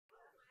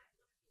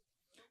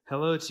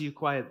Hello to you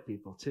quiet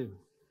people, too.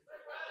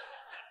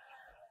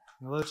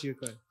 Hello to you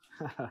quiet.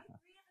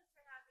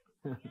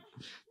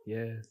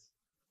 Yes.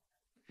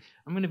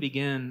 I'm going to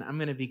begin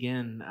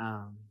in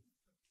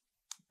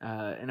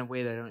a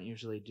way that I don't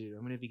usually do.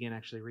 I'm going to begin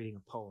actually reading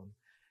a poem.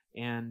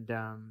 And,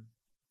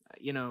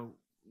 you know,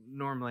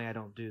 normally I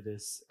don't do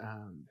this,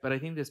 but I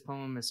think this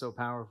poem is so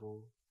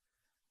powerful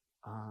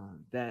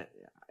that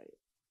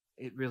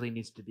it really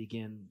needs to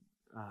begin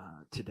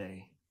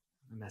today,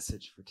 a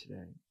message for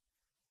today.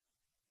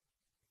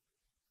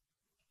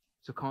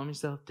 So calm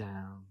yourself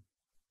down,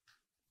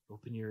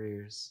 open your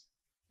ears,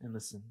 and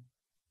listen.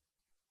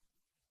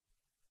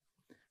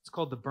 It's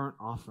called The Burnt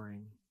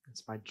Offering.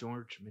 It's by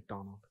George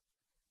MacDonald.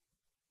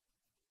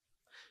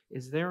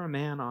 Is there a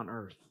man on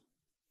earth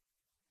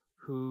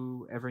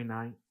who every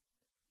night,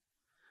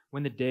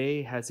 when the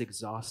day has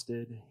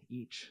exhausted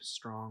each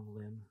strong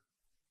limb,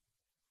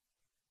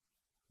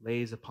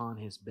 lays upon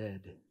his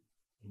bed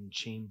in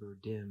chamber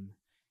dim,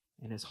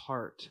 and his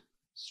heart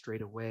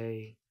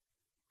straightway,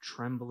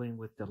 trembling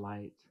with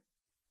delight,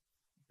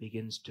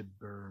 begins to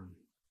burn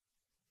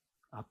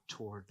up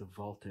toward the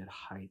vaulted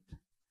height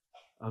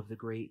of the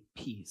great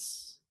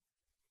peace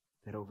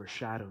that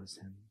overshadows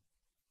him?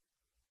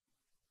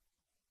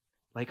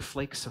 Like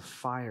flakes of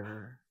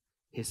fire,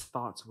 his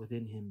thoughts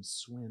within him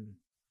swim,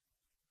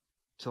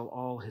 till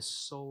all his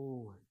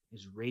soul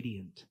is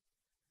radiant,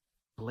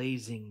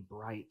 blazing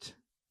bright.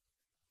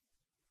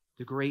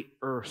 The great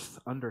earth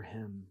under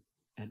him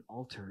an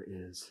altar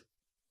is,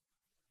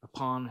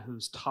 upon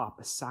whose top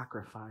a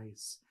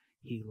sacrifice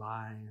he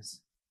lies,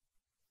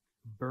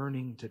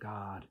 burning to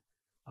God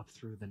up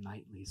through the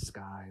nightly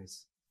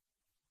skies,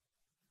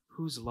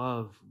 whose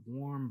love,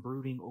 warm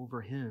brooding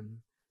over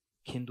him,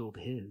 kindled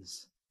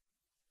his,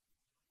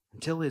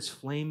 until his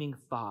flaming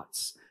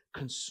thoughts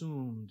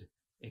consumed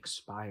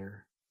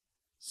expire,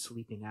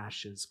 sleeping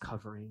ashes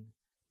covering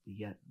the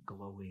yet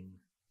glowing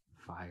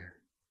fire.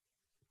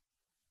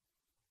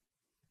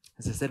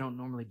 As I said, I don't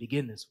normally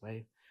begin this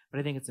way, but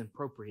I think it's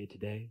appropriate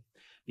today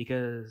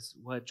because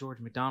what George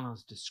MacDonald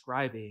is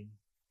describing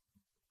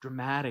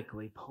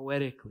dramatically,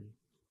 poetically,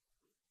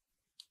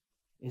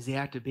 is the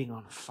act of being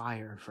on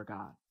fire for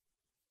God,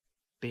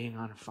 being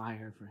on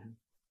fire for Him.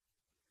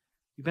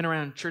 You've been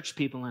around church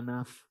people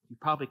enough, you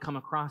probably come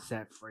across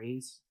that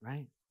phrase,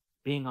 right?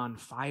 Being on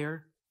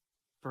fire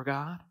for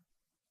God.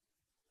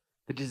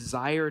 The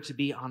desire to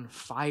be on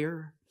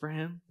fire for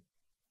Him.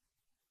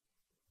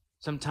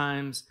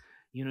 Sometimes,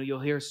 you'll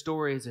hear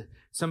stories that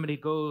somebody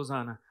goes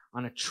on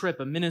a trip,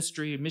 a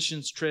ministry, a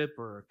missions trip,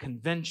 or a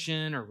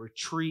convention or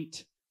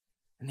retreat,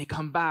 and they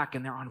come back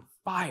and they're on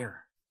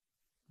fire.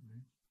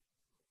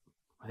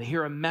 Or they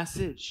hear a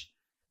message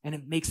and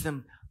it makes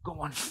them go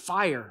on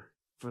fire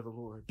for the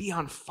Lord. Be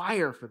on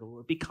fire for the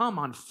Lord. Become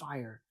on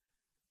fire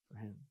for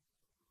Him.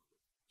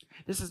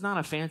 This is not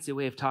a fancy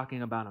way of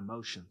talking about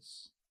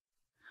emotions.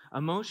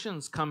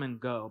 Emotions come and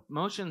go.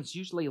 Emotions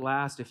usually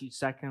last a few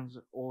seconds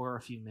or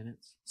a few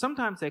minutes.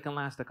 Sometimes they can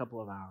last a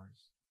couple of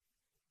hours.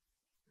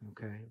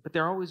 Okay? But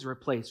they're always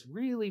replaced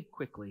really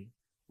quickly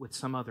with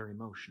some other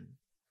emotion.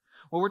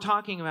 What we're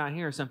talking about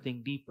here is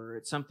something deeper.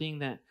 It's something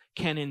that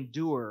can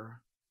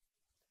endure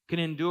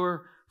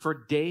for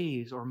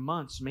days or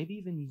months, maybe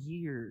even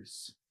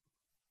years.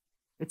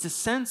 It's a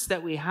sense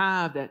that we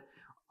have that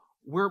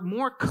we're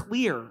more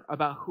clear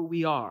about who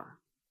we are.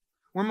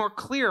 We're more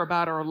clear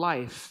about our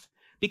life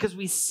because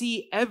we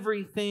see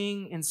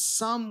everything in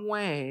some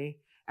way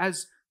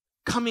as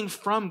coming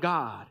from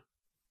God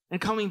and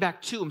coming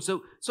back to Him.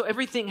 So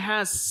everything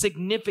has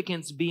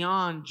significance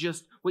beyond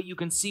just what you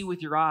can see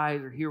with your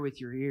eyes or hear with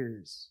your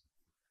ears.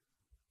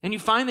 And you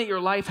find that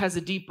your life has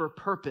a deeper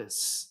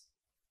purpose.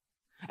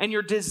 And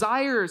your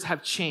desires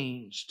have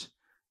changed.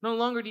 No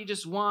longer do you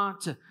just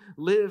want to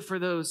live for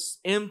those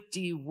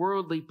empty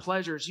worldly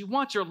pleasures. You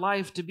want your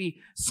life to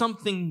be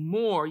something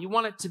more. You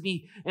want it to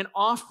be an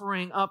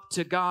offering up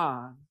to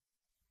God.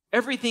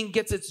 Everything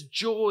gets its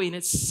joy and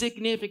its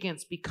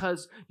significance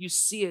because you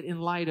see it in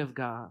light of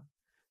God.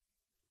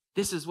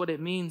 This is what it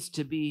means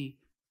to be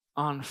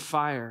on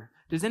fire.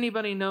 Does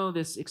anybody know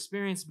this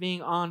experience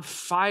being on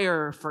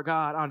fire for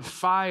God? On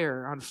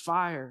fire, on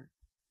fire.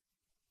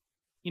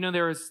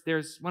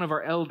 There's one of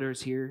our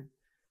elders here.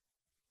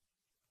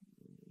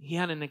 He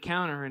had an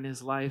encounter in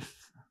his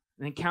life,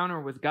 an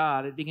encounter with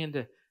God. It began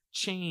to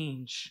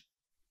change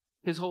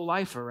his whole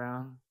life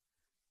around.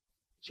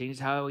 It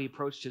changed how he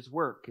approached his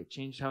work. It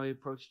changed how he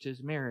approached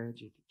his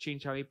marriage. It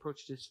changed how he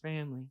approached his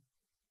family.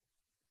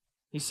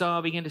 He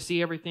began to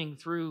see everything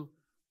through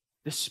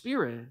the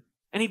Spirit.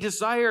 And he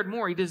desired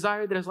more. He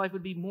desired that his life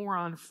would be more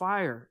on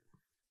fire.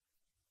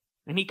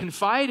 And he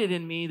confided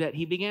in me that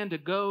he began to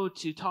go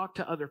to talk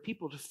to other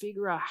people to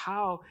figure out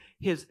how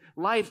his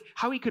life,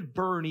 how he could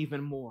burn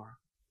even more.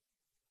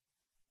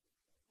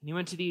 And he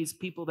went to these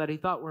people that he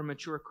thought were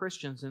mature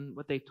Christians, and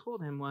what they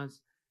told him was,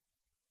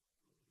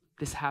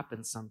 this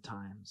happens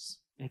sometimes.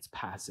 It's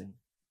passing.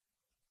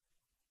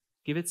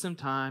 Give it some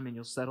time and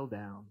you'll settle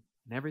down,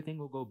 and everything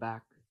will go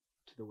back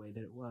to the way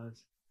that it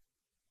was.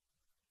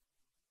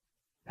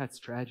 That's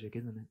tragic,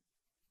 isn't it?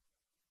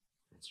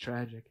 It's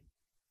tragic.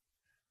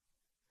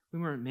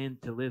 We weren't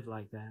meant to live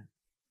like that.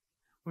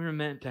 We were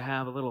meant to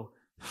have a little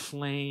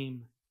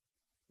flame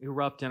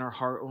erupt in our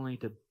heart only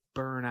to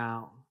burn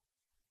out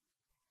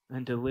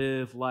and to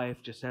live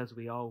life just as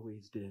we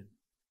always did.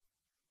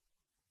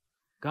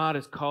 God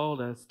has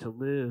called us to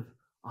live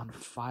on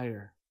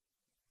fire.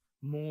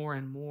 More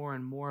and more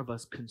and more of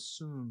us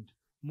consumed.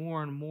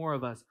 More and more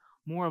of us,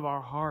 more of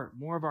our heart,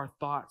 more of our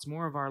thoughts,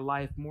 more of our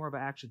life, more of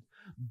our actions,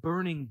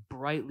 burning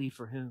brightly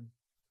for Him.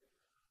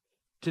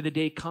 To the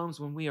day comes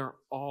when we are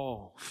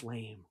all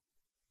flame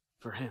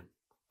for Him.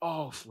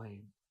 All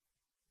flame.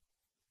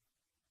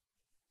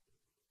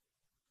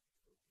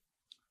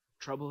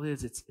 Trouble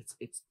is, it's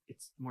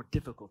more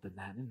difficult than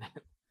that, isn't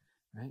it?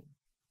 Right?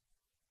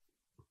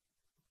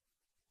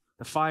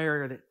 The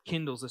fire that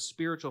kindles, a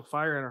spiritual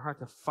fire in our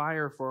heart, the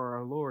fire for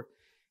our Lord,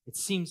 it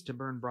seems to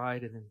burn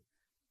bright and then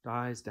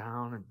dies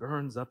down and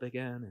burns up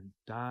again and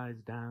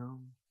dies down.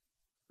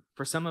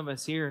 For some of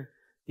us here,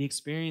 the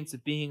experience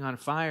of being on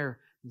fire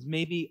is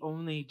maybe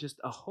only just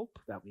a hope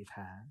that we've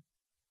had.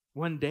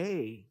 One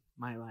day,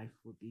 my life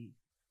would be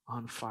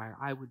on fire.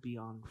 I would be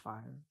on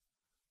fire.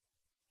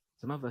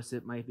 Some of us,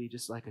 it might be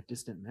just like a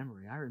distant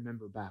memory. I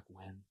remember back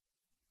when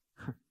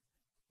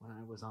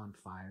I was on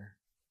fire.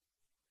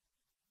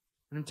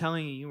 And I'm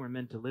telling you, you were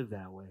meant to live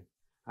that way.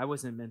 I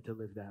wasn't meant to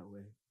live that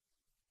way.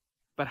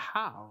 But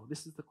how?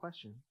 This is the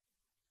question.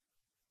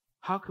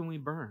 How can we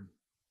burn?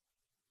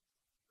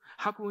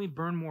 How can we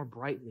burn more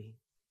brightly?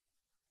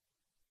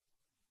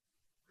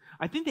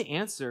 I think the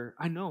answer,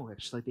 I know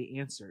actually the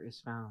answer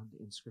is found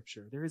in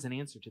Scripture. There is an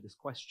answer to this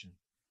question.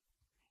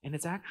 And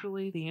it's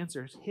actually, the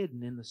answer is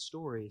hidden in the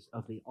stories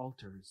of the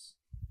altars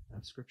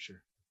of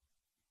Scripture.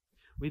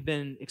 We've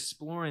been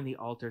exploring the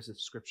altars of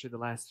Scripture the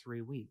last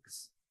 3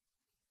 weeks.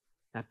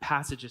 That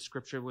passage of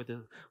Scripture where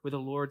the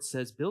Lord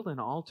says, build an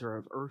altar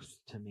of earth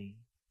to me.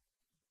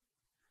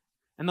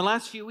 And the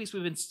last few weeks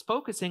we've been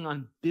focusing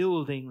on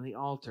building the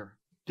altar,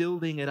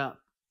 building it up.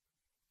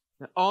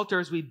 The altar,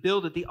 as we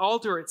build it, the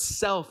altar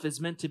itself is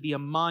meant to be a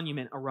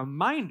monument, a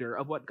reminder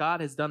of what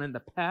God has done in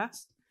the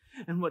past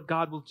and what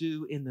God will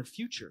do in the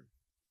future.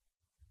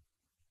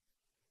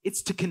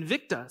 It's to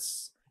convict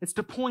us. It's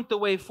to point the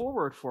way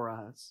forward for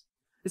us.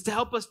 It's to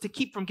help us to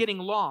keep from getting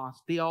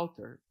lost, the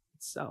altar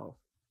itself.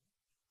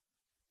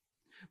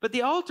 But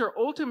the altar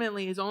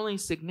ultimately is only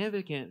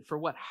significant for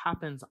what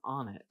happens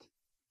on it.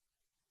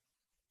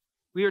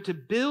 We are to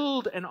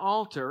build an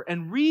altar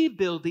and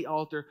rebuild the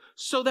altar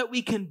so that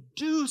we can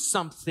do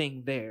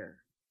something there.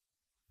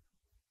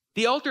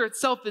 The altar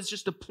itself is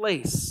just a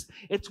place.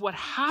 It's what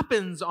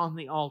happens on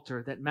the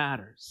altar that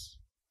matters.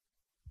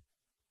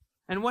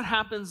 And what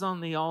happens on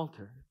the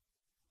altar?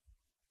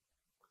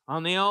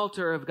 On the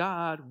altar of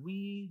God,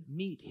 we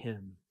meet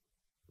Him.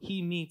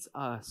 He meets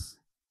us.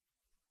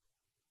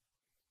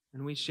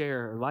 And we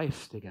share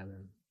life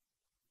together.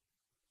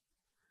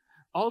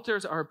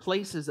 Altars are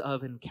places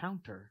of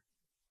encounter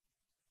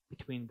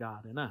between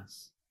God and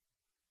us.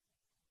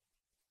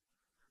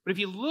 But if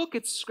you look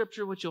at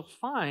Scripture, what you'll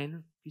find,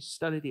 if you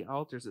study the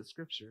altars of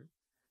Scripture,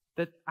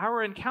 that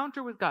our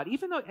encounter with God,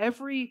 even though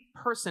every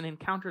person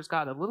encounters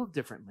God a little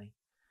differently,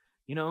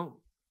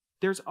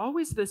 there's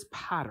always this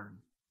pattern.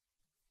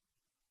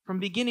 From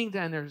beginning to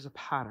end, there's a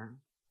pattern.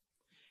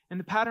 And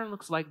the pattern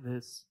looks like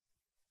this.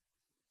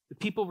 The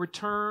people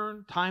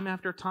return time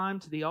after time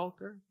to the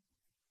altar,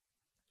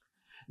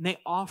 and they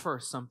offer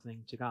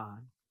something to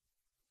God.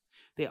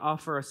 They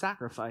offer a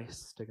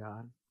sacrifice to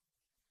God.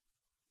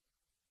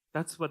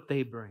 That's what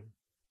they bring.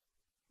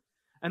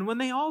 And when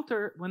they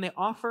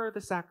offer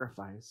the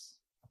sacrifice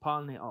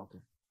upon the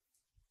altar,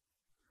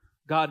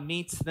 God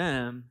meets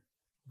them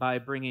by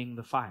bringing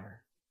the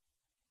fire.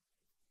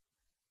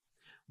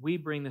 We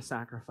bring the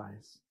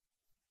sacrifice.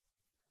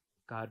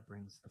 God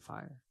brings the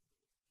fire.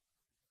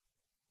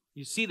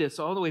 You see this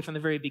all the way from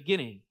the very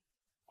beginning.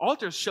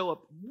 Altars show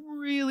up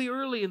really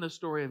early in the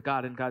story of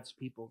God and God's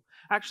people.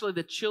 Actually,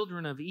 the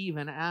children of Eve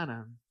and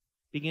Adam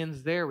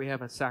begins there. We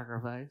have a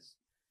sacrifice.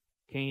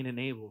 Cain and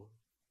Abel.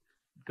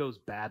 It goes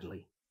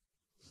badly.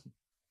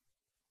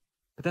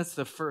 But that's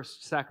the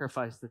first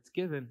sacrifice that's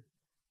given.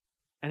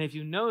 And if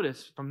you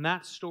notice from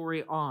that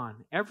story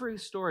on, every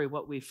story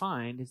what we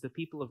find is the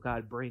people of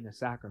God bring a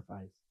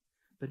sacrifice.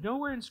 But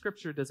nowhere in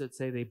Scripture does it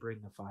say they bring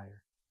the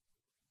fire.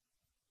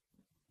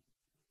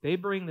 They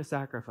bring the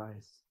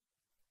sacrifice.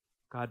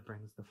 God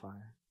brings the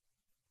fire.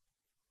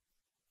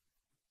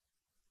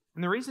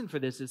 And the reason for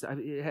this is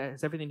it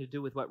has everything to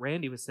do with what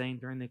Randy was saying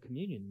during the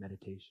communion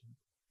meditation.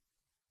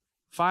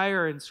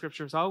 Fire in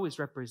Scriptures always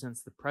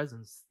represents the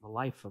presence, the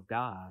life of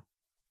God.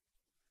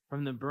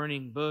 From the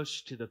burning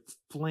bush to the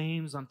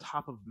flames on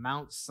top of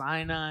Mount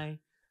Sinai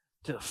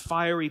to the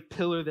fiery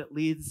pillar that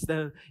leads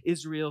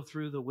Israel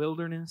through the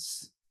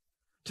wilderness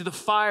to the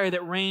fire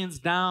that rains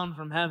down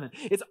from heaven.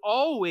 It's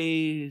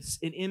always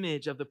an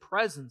image of the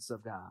presence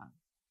of God,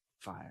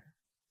 fire.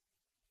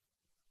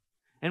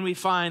 And we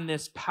find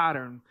this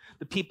pattern.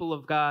 The people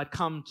of God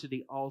come to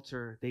the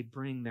altar. They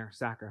bring their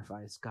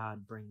sacrifice.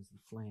 God brings the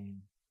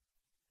flame.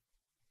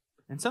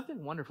 And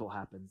something wonderful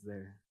happens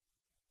there.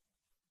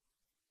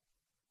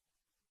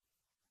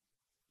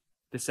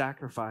 the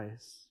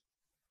sacrifice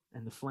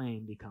and the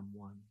flame become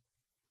one.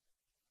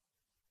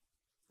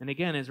 And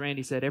again, as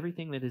Randy said,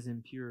 everything that is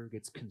impure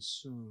gets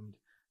consumed,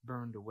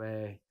 burned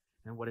away,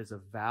 and what is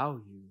of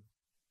value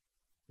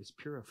is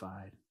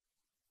purified.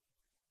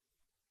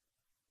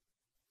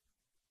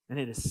 And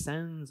it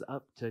ascends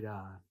up to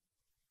God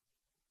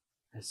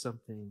as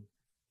something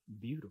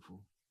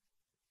beautiful,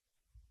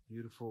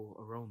 beautiful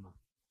aroma.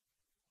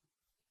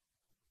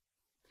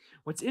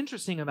 What's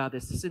interesting about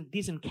this is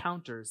these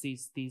encounters,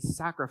 these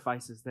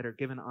sacrifices that are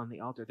given on the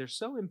altar, they're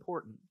so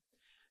important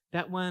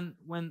that when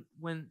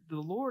the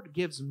Lord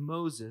gives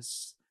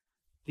Moses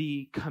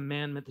the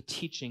commandment, the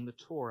teaching, the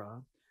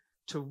Torah,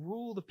 to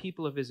rule the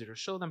people of Israel,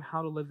 show them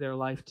how to live their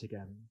life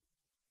together,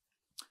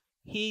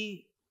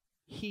 he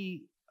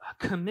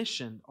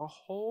commissioned a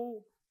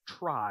whole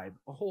tribe,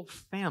 a whole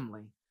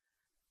family,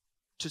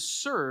 to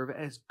serve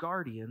as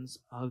guardians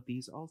of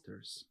these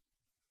altars.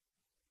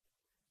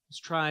 This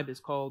tribe is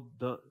called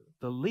the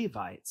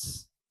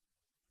Levites,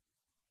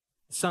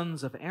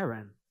 sons of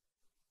Aaron.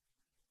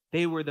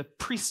 They were the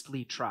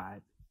priestly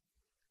tribe,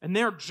 and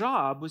their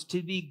job was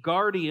to be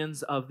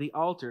guardians of the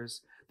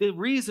altars. The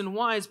reason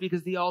why is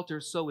because the altar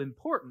is so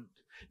important,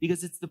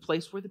 because it's the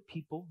place where the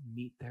people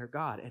meet their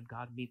God, and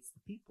God meets the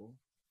people.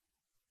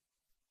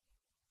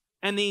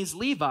 And these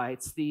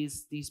Levites,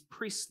 these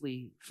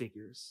priestly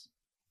figures,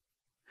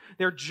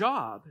 their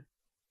job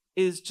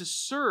is to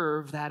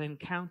serve that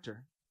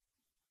encounter,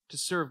 to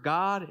serve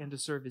God and to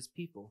serve his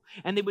people.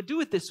 And they would do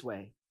it this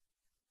way.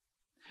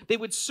 They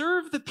would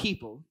serve the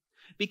people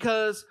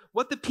because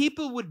what the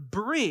people would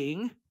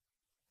bring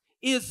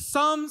is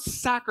some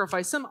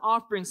sacrifice, some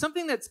offering,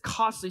 something that's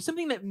costly,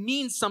 something that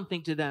means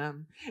something to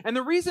them. And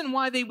the reason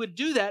why they would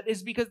do that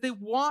is because they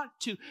want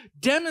to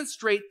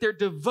demonstrate their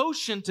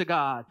devotion to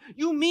God.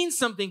 You mean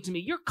something to me.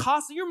 You're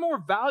costly. You're more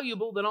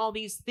valuable than all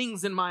these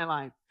things in my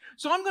life.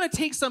 So I'm going to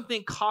take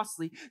something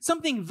costly,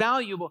 something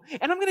valuable,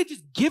 and I'm going to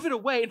just give it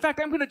away. In fact,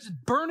 I'm going to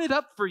just burn it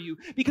up for you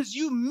because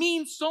you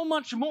mean so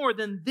much more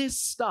than this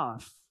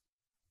stuff.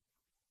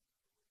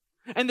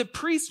 And the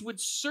priests would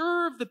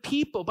serve the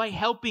people by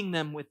helping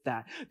them with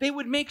that. They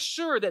would make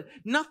sure that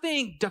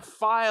nothing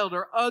defiled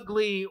or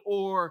ugly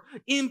or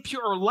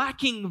impure or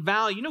lacking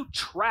value, no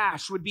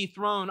trash would be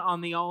thrown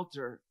on the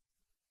altar.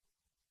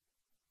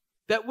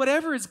 That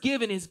whatever is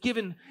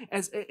given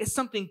as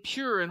something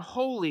pure and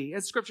holy,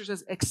 as Scripture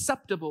says,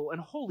 acceptable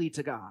and holy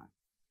to God.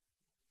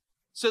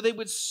 So they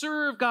would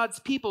serve God's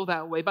people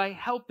that way by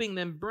helping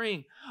them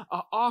bring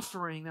an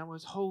offering that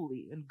was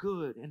holy and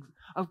good and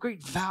of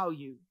great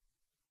value.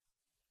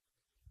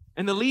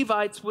 And the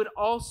Levites would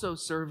also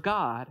serve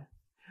God.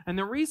 And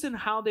the reason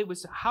how they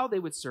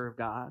would serve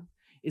God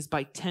is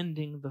by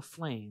tending the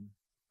flame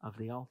of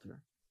the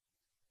altar.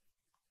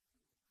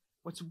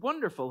 What's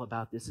wonderful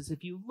about this is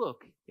if you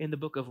look in the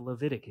book of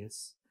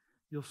Leviticus,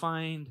 you'll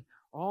find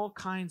all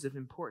kinds of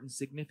important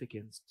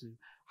significance to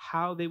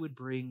how they would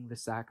bring the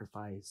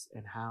sacrifice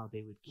and how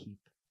they would keep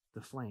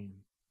the flame.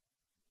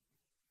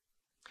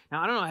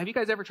 Now, I don't know, have you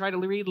guys ever tried to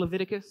read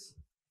Leviticus?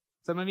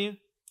 Some of you?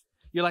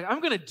 You're like,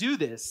 I'm going to do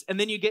this. And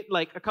then you get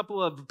like a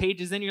couple of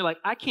pages in, you're like,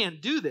 I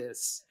can't do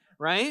this,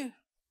 right?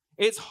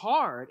 It's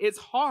hard. It's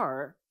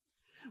hard.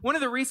 One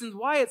of the reasons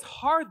why it's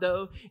hard,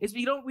 though, is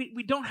we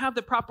don't have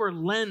the proper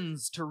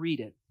lens to read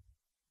it.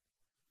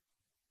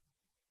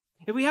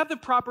 If we have the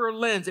proper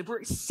lens, if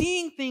we're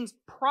seeing things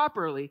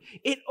properly,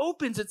 it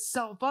opens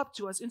itself up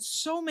to us in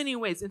so many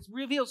ways. It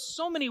reveals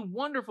so many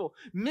wonderful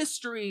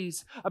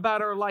mysteries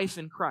about our life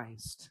in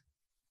Christ.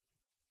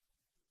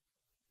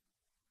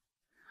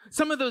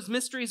 Some of those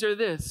mysteries are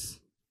this.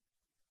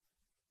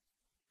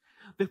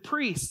 The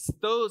priests,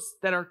 those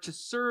that are to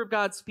serve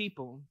God's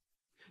people,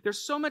 there's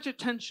so much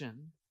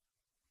attention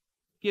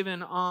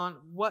given on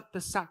what the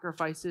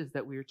sacrifice is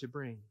that we are to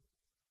bring.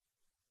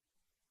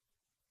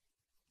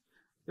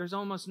 There's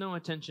almost no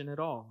attention at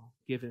all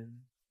given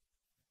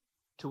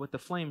to what the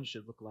flame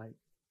should look like.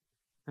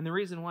 And the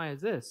reason why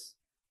is this,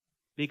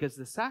 because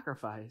the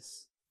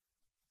sacrifice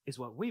is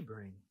what we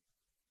bring.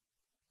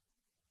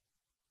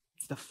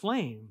 It's the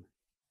flame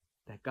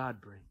that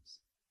God brings.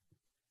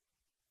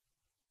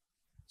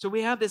 So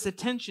we have this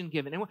attention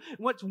given. And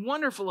what's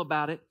wonderful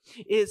about it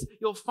is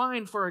you'll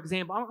find, for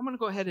example, I'm going to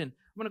go ahead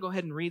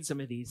and read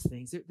some of these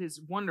things. There's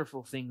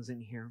wonderful things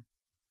in here.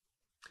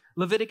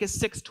 Leviticus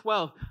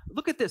 6:12.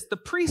 Look at this. The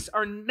priests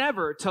are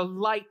never to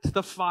light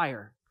the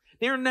fire.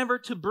 They are never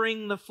to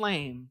bring the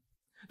flame.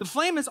 The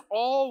flame is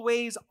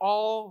always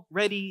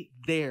already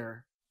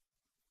there.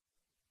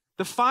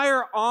 The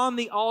fire on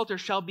the altar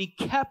shall be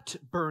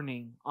kept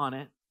burning on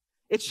it.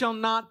 It shall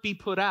not be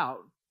put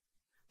out.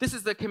 This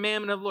is the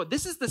commandment of the Lord.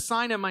 This is the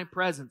sign of my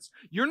presence.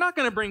 You're not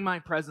going to bring my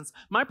presence.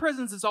 My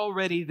presence is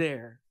already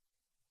there.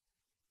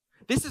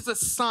 This is a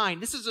sign.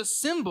 This is a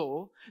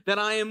symbol that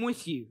I am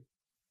with you.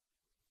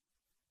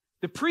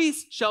 The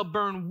priest shall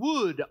burn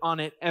wood on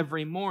it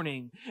every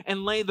morning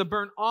and lay the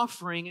burnt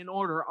offering in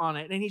order on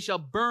it. And he shall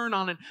burn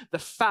on it the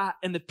fat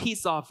and the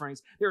peace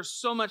offerings. There's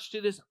so much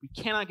to this. We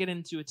cannot get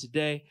into it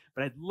today,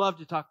 but I'd love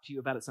to talk to you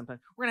about it sometime.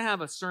 We're going to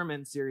have a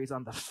sermon series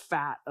on the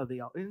fat of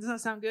the altar. Doesn't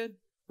that sound good?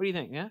 What do you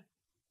think? Yeah?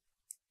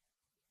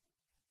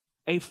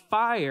 A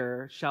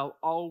fire shall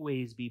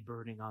always be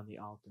burning on the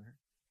altar.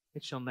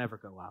 It shall never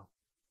go out.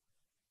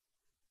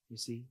 You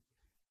see?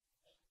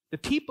 The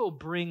people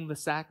bring the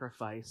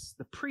sacrifice.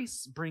 The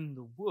priests bring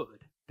the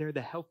wood. They're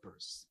the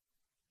helpers.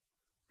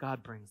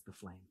 God brings the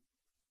flame.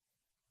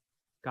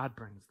 God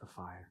brings the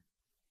fire.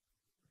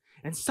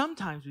 And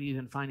sometimes we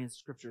even find in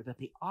Scripture that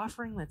the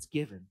offering that's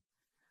given,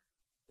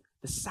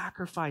 the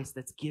sacrifice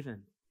that's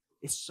given,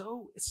 is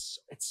so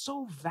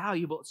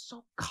valuable, it's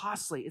so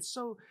costly, it's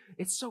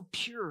so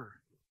pure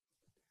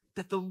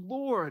that the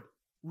Lord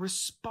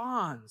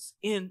responds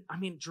in,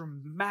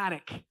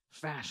 dramatic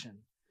fashion.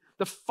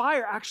 The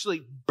fire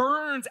actually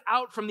burns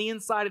out from the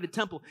inside of the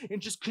temple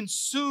and just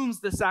consumes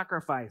the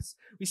sacrifice.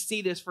 We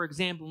see this, for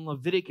example, in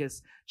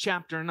Leviticus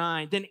chapter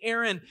 9. Then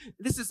Aaron,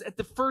 this is at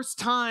the first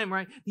time,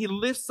 right?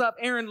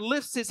 Aaron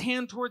lifts his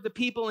hand toward the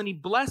people and he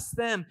blessed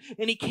them.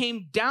 And he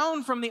came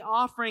down from the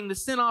offering, the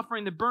sin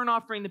offering, the burnt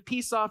offering, the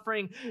peace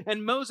offering.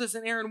 And Moses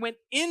and Aaron went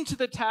into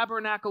the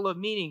tabernacle of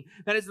meeting.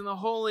 That is in the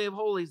Holy of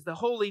Holies, the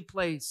holy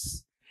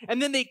place. And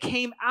then they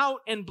came out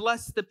and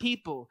blessed the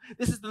people.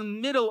 This is the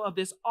middle of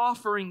this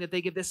offering that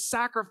they give, this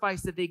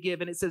sacrifice that they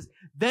give. And it says,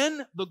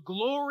 then the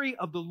glory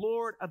of the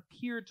Lord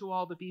appeared to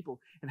all the people.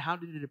 And how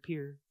did it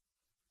appear?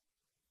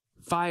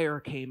 Fire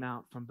came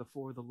out from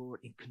before the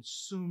Lord and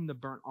consumed the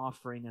burnt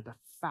offering and the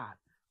fat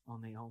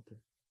on the altar.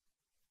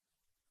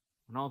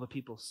 When all the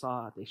people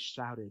saw it, they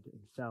shouted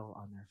and fell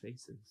on their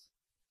faces.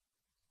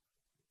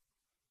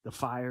 The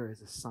fire is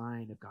a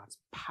sign of God's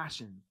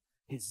passion,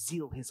 his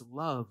zeal, his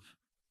love.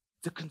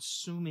 The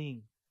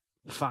consuming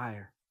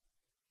fire.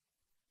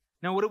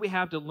 Now, what do we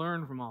have to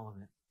learn from all of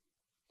it?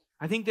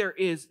 I think there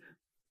is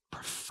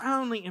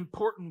profoundly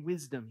important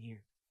wisdom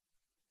here.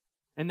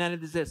 And that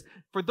is this.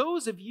 For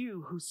those of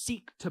you who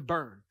seek to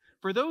burn,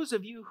 for those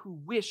of you who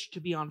wish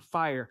to be on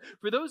fire,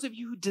 for those of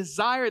you who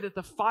desire that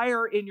the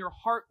fire in your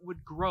heart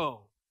would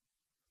grow.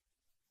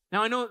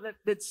 Now, I know that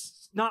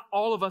that's not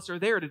all of us are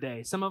there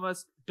today. Some of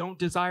us don't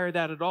desire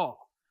that at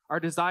all. Our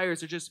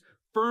desires are just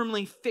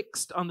firmly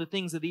fixed on the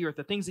things of the earth,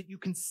 the things that you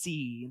can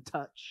see and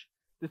touch,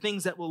 the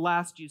things that will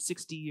last you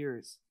 60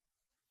 years.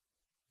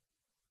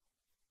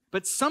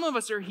 But some of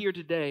us are here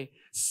today.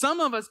 Some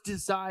of us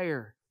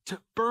desire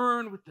to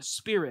burn with the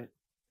Spirit,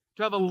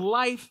 to have a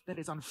life that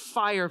is on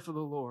fire for the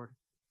Lord.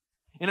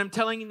 And I'm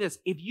telling you this,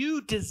 if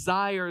you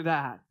desire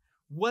that,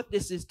 what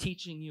this is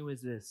teaching you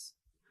is this.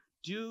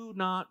 Do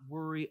not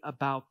worry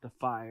about the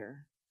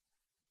fire.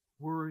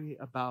 Worry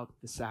about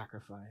the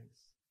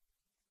sacrifice.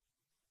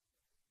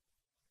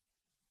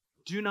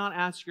 Do not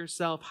ask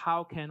yourself,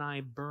 how can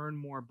I burn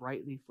more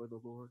brightly for the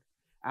Lord?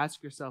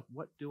 Ask yourself,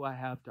 what do I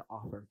have to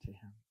offer to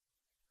him?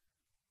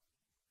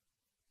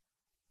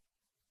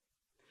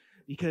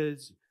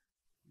 Because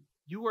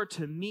you are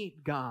to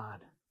meet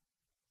God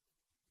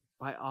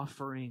by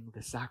offering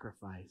the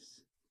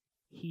sacrifice.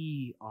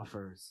 He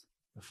offers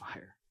the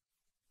fire,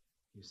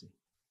 you see.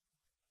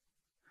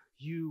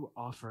 You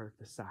offer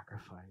the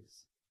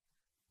sacrifice.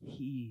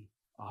 He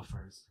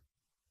offers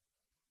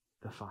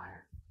the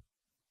fire.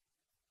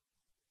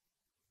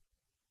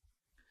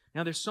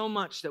 Now, there's so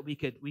much that we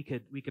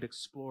could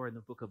explore in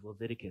the book of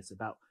Leviticus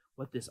about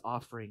what this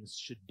offering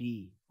should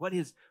be. What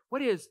is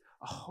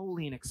a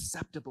holy and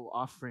acceptable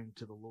offering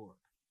to the Lord?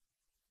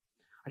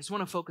 I just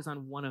want to focus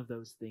on one of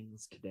those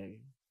things today.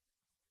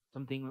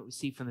 Something that we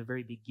see from the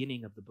very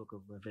beginning of the book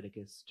of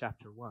Leviticus,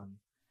 chapter 1.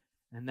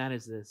 And that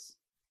is this,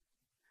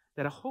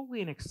 that a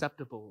holy and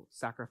acceptable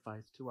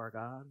sacrifice to our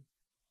God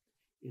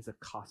is a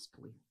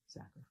costly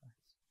sacrifice.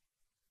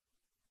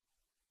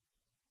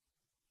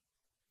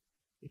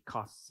 It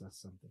costs us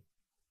something.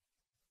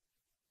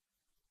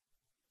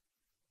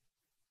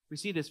 We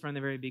see this from the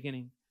very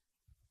beginning.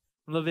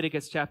 In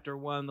Leviticus chapter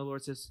 1, the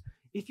Lord says,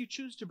 if you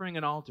choose to bring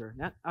an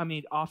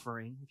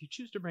offering, if you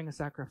choose to bring a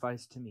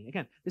sacrifice to me.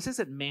 Again, this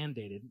isn't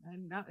mandated,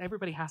 and not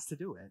everybody has to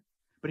do it.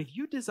 But if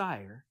you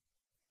desire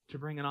to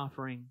bring an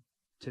offering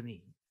to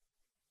me,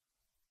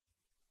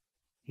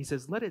 he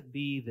says, let it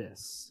be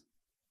this.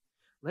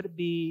 Let it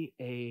be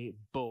a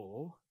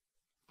bull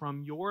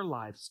from your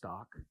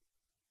livestock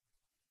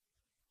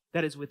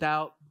that is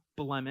without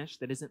blemish,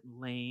 that isn't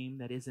lame,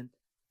 that isn't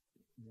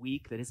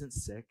weak, that isn't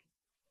sick.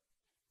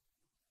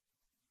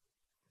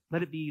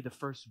 Let it be the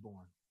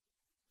firstborn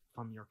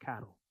from your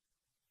cattle.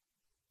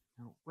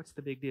 Now, what's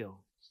the big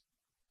deal?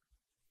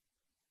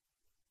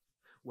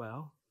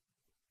 Well,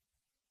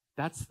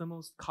 that's the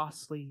most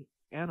costly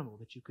animal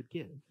that you could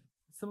give.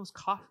 It's the most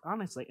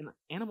honestly, and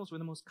animals were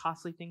the most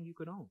costly thing you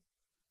could own.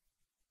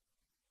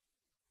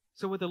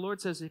 So what the Lord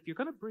says, if you're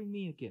going to bring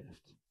me a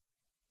gift,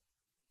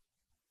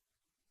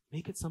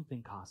 make it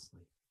something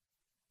costly.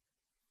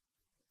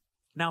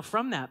 Now,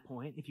 from that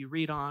point, if you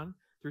read on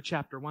through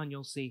chapter 1,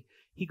 you'll see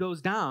he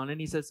goes down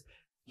and he says,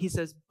 he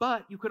says,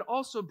 but you could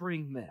also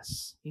bring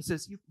this. He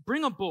says, you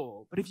bring a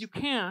bull, but if you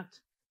can't,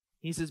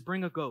 he says,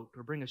 bring a goat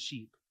or bring a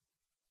sheep.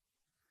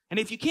 And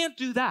if you can't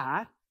do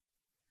that,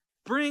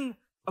 bring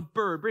a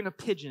bird, bring a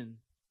pigeon.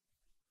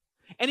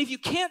 And if you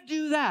can't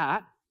do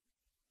that,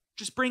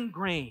 just bring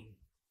grain,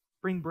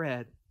 bring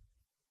bread,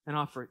 and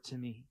offer it to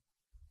me.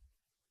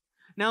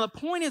 Now the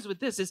point is with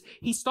this is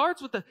he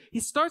starts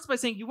by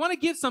saying, you want to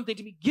give something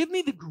to me, give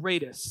me the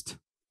greatest.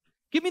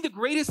 Give me the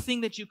greatest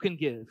thing that you can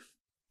give.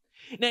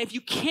 Now if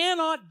you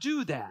cannot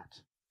do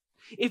that,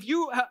 if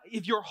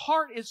your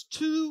heart is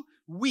too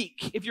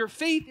weak, if your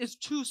faith is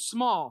too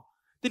small,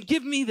 then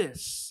give me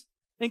this,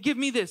 and give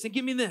me this, and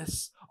give me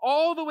this,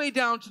 all the way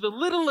down to the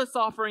littlest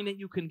offering that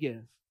you can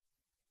give.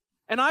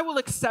 And I will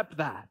accept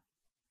that.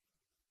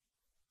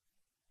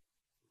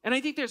 And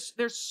I think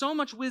there's so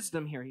much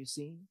wisdom here, you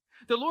see.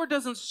 The Lord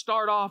doesn't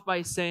start off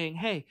by saying,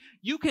 hey,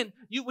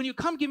 when you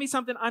come give me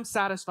something, I'm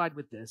satisfied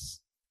with this.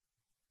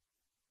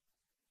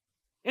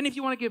 And if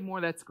you want to give more,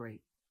 that's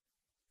great.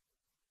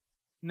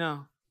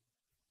 No.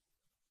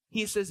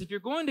 He says, if you're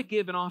going to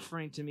give an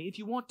offering to me, if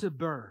you want to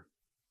burn,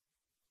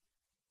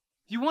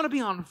 if you want to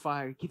be on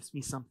fire, give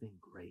me something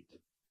great.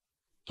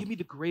 Give me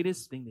the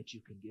greatest thing that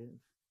you can give.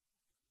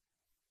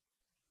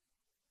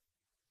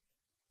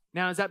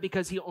 Now, is that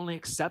because he only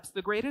accepts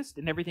the greatest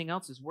and everything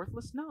else is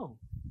worthless? No.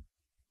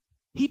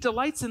 He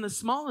delights in the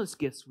smallest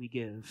gifts we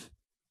give,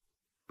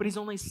 but he's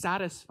only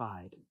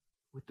satisfied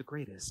with the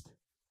greatest.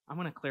 I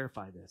want to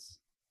clarify this,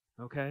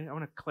 okay? I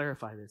want to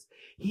clarify this.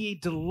 He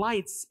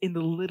delights in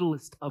the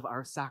littlest of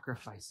our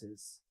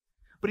sacrifices,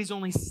 but he's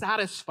only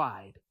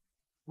satisfied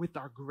with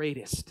our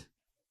greatest.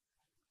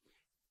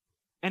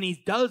 And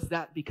he does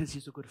that because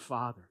he's a good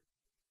father.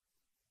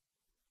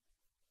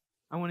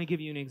 I want to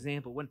give you an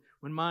example.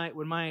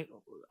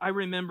 I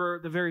remember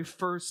the very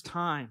first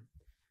time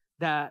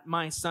that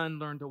my son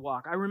learned to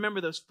walk. I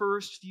remember those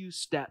first few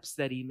steps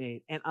that he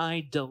made, and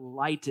I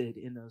delighted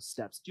in those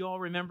steps. Do you all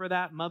remember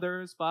that,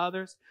 mothers,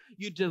 fathers?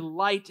 You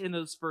delight in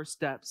those first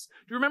steps.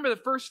 Do you remember the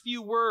first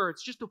few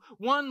words? Just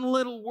one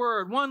little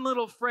word, one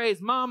little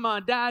phrase,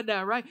 mama,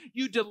 dada, right?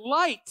 You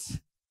delight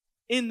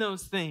in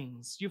those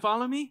things. Do you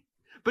follow me?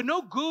 But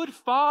no good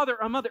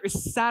father or mother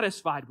is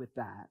satisfied with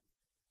that.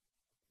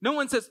 No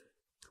one says,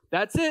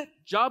 that's it,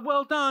 job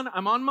well done,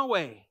 I'm on my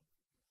way.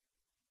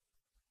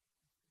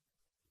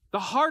 The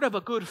heart of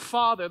a good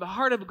father, the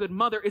heart of a good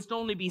mother is to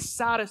only be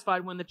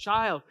satisfied when the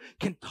child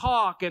can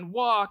talk and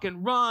walk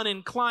and run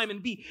and climb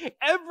and be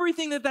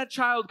everything that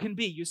child can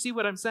be. You see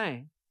what I'm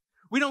saying?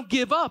 We don't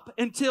give up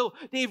until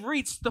they've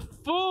reached the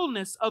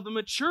fullness of the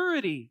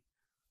maturity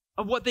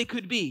of what they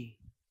could be.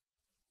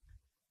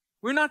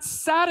 We're not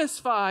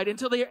satisfied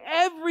until they are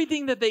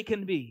everything that they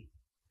can be.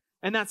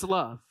 And that's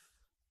love.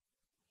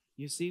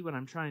 You see what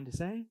I'm trying to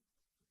say?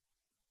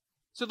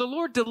 So the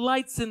Lord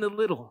delights in the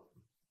little.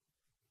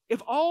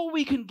 If all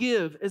we can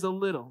give is a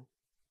little,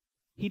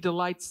 he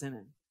delights in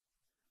it.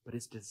 But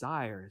his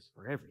desire is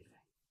for everything.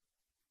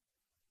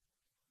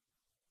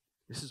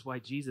 This is why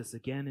Jesus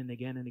again and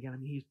again and again,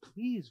 he's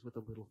pleased with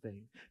a little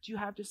thing. Do you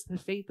have just the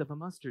faith of a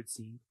mustard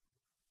seed?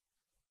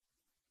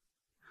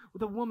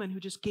 With a woman who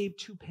just gave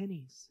 2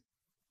 pennies.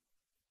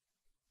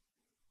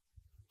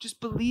 Just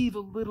believe a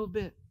little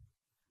bit.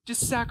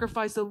 Just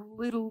sacrifice a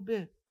little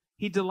bit.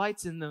 He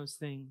delights in those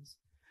things.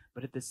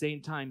 But at the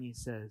same time, he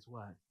says,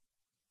 what?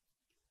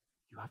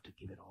 You have to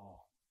give it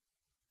all.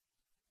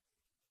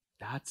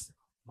 That's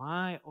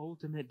my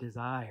ultimate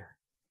desire.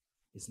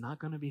 Is not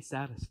going to be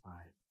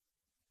satisfied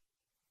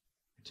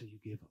until you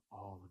give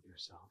all of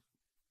yourself.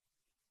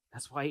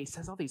 That's why he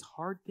says all these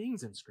hard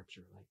things in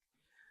Scripture, like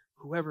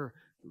whoever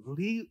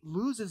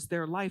loses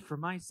their life for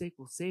my sake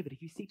will save it.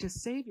 If you seek to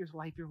save your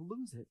life, you'll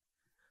lose it.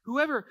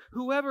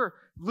 Whoever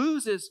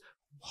loses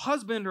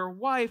husband or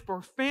wife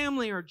or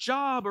family or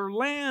job or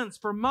lands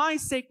for my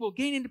sake will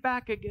gain it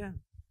back again.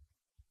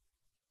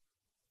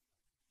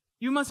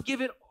 You must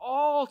give it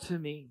all to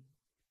me.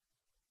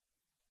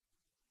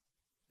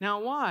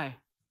 Now why?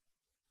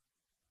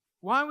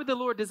 Why would the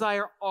Lord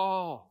desire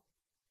all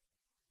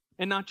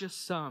and not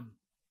just some?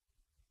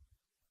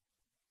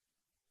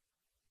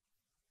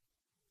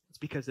 It's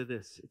because of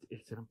this.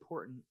 It's an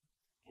important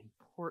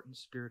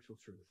spiritual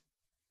truth.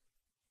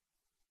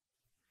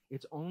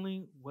 It's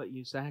only what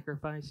you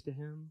sacrifice to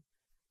him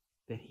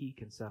that he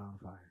can set on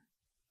fire.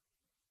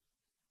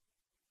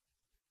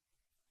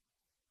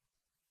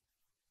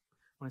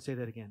 I want to say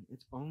that again.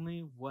 It's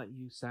only what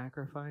you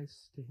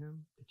sacrifice to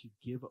him, that you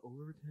give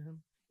over to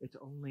him. It's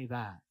only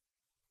that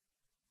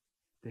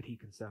he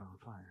can set on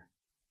fire.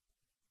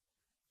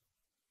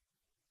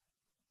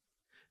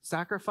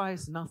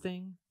 Sacrifice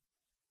nothing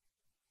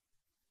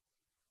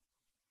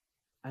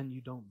and you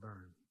don't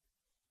burn.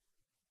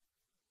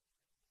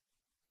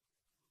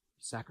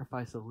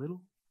 Sacrifice a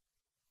little,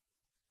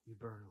 you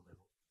burn a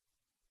little.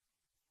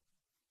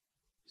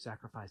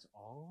 Sacrifice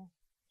all,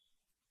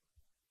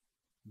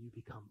 you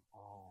become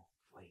all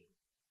flame.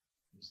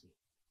 You see?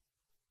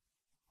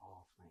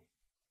 All flame.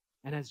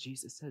 And as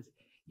Jesus says,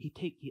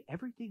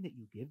 everything that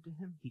you give to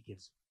him, he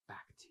gives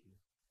back to you.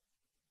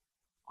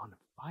 on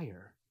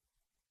fire.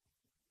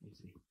 You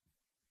see,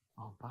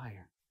 on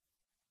fire.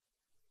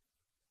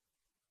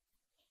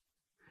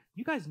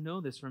 You guys know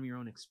this from your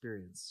own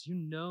experience. You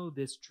know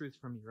this truth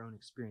from your own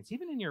experience,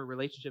 even in your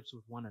relationships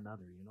with one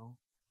another,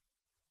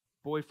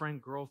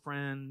 boyfriend,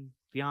 girlfriend,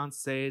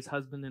 fiancés,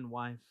 husband and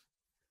wife.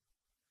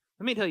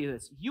 Let me tell you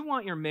this. You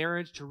want your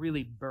marriage to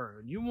really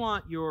burn. You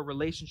want your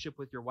relationship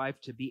with your wife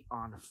to be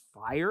on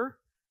fire.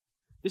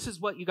 This is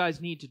what you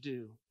guys need to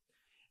do.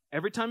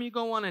 Every time you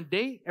go on a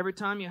date, every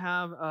time you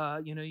have,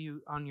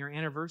 you on your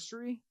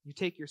anniversary, you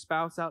take your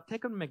spouse out,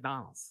 take them to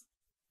McDonald's,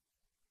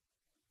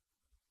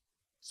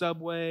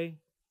 Subway,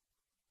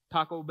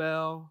 Taco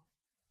Bell.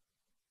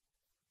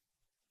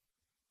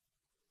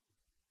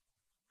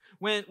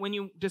 When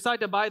you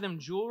decide to buy them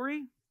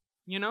jewelry,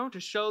 to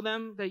show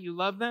them that you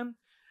love them,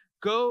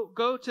 go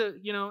to,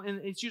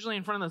 and it's usually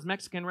in front of those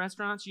Mexican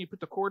restaurants. You put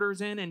the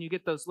quarters in and you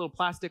get those little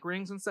plastic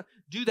rings and stuff.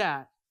 Do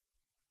that.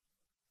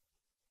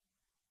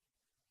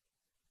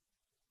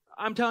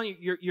 I'm telling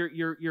you,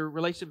 your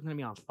relationship is going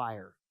to be on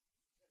fire.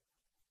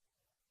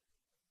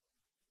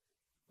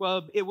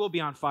 Well, it will be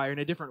on fire in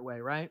a different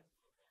way, right?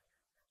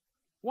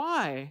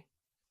 Why?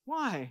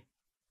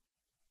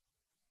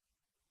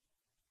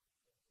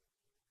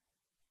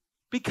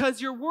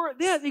 Because you're worth,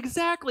 yeah,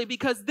 exactly,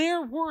 because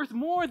they're worth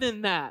more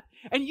than that.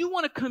 And you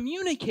want to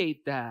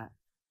communicate that.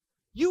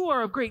 You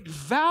are of great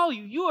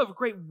value. You have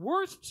great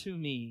worth to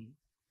me.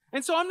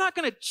 And so I'm not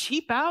going to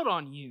cheap out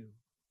on you.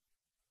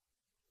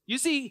 You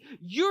see,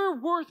 you're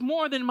worth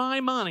more than my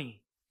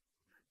money.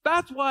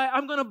 That's why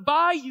I'm going to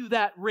buy you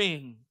that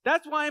ring.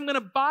 That's why I'm going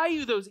to buy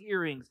you those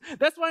earrings.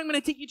 That's why I'm going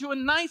to take you to a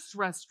nice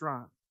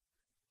restaurant.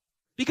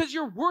 Because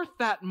you're worth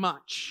that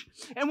much.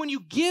 And when you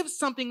give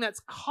something that's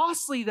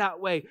costly that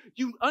way,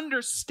 you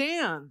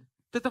understand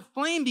that the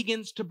flame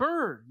begins to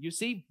burn, you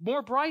see,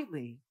 more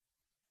brightly.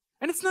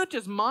 And it's not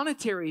just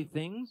monetary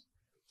things.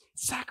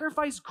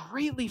 Sacrifice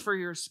greatly for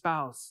your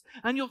spouse,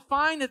 and you'll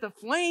find that the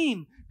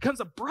flame comes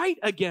bright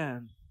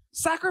again.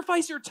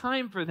 Sacrifice your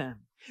time for them.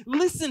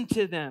 Listen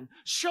to them.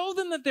 Show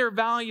them that they're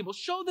valuable.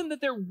 Show them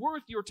that they're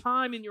worth your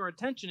time and your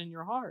attention and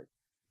your heart.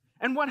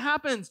 And what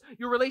happens?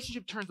 Your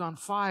relationship turns on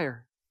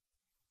fire.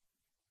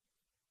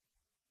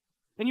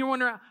 And you're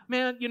wondering,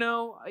 man, you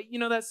know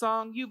that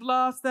song, you've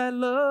lost that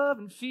love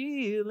and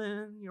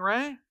feeling,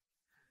 right?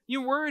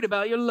 You're worried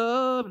about your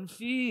love and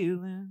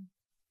feeling.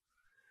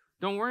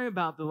 Don't worry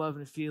about the love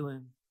and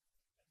feeling.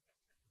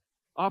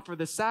 Offer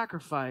the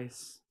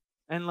sacrifice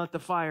and let the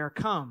fire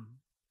come.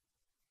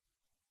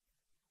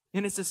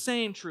 And it's the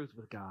same truth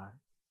with God.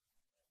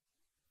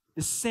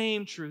 The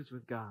same truth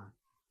with God.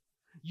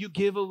 You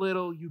give a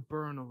little, you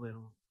burn a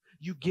little.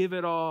 You give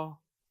it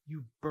all,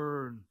 you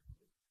burn.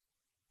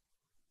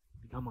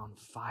 Become on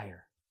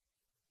fire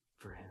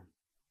for Him.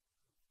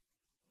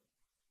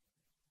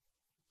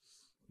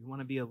 You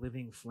want to be a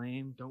living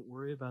flame? Don't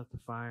worry about the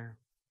fire.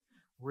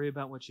 Worry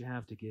about what you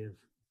have to give.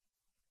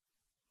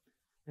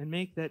 And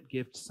make that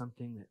gift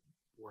something that's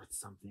worth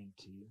something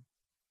to you.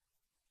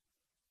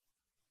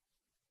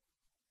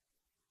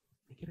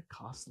 Make it a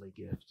costly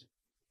gift.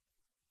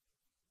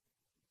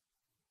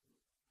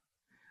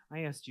 I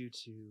asked you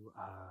to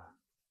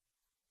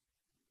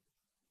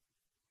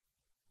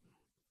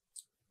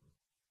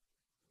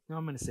no,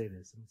 I'm going to say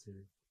this.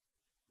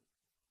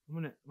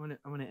 I'm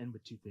going to end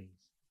with two things.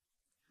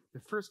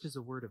 The first is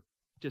a word of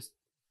just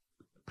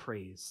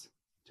praise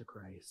to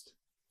Christ.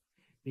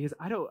 Because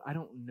I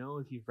don't know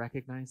if you've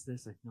recognized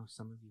this. I know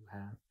some of you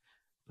have.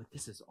 But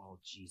this is all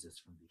Jesus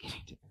from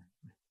beginning to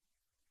end.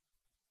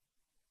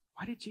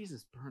 Why did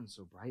Jesus burn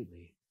so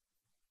brightly?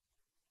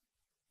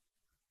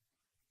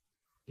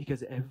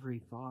 Because every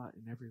thought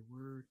and every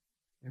word,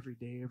 every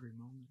day, every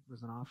moment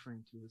was an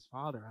offering to His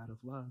Father out of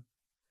love.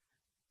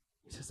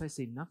 He says, I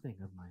say nothing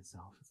of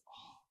myself. It's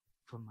all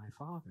from my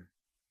Father.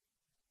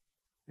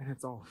 And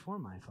it's all for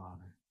my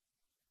Father.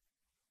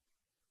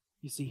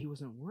 You see, He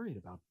wasn't worried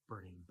about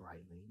burning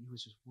brightly. He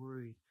was just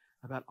worried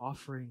about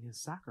offering His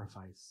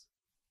sacrifice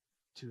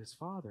to His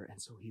Father.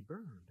 And so He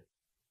burned.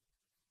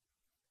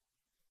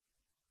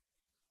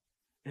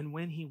 And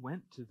when He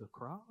went to the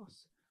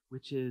cross,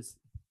 which is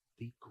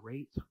the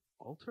great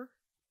altar,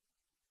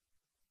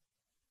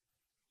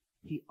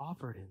 He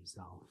offered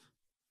Himself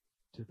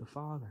to the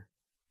Father.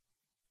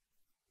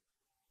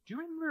 Do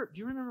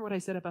you remember what I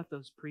said about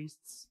those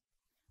priests,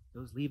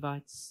 those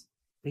Levites?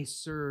 They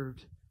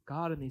served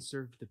God and they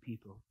served the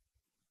people.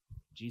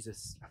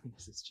 Jesus, I think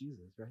this is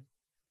Jesus, right?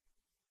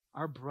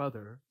 Our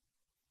brother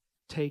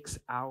takes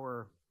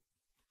our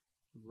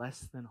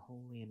less than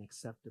holy and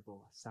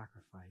acceptable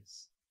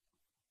sacrifice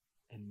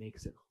and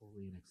makes it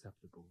holy and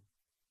acceptable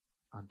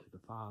unto the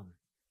Father.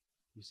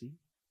 You see?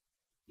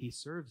 He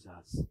serves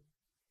us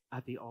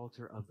at the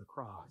altar of the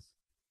cross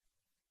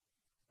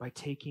by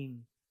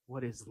taking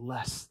what is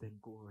less than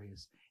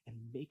glorious and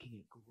making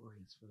it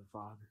glorious for the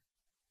Father.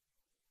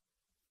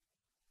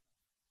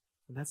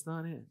 And that's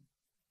not it.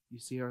 You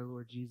see, our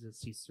Lord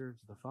Jesus, He serves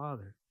the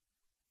Father.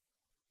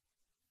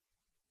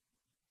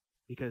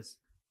 Because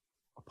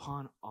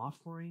upon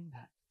offering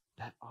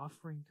that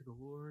offering to the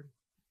Lord,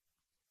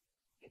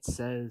 It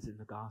says in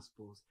the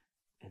Gospels,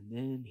 and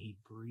then he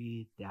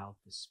breathed out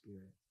the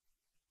Spirit.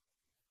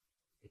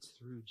 It's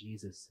through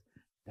Jesus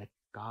that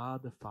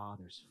God the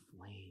Father's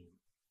flame,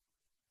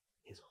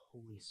 his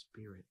Holy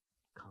Spirit,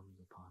 comes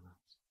upon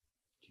us.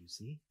 Do you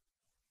see?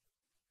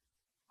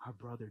 Our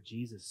brother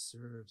Jesus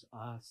serves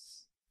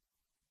us,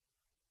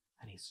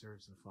 and he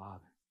serves the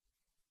Father.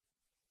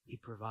 He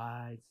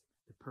provides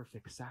the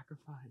perfect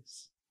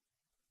sacrifice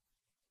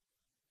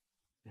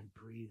and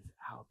breathes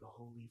out the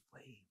holy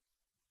flame.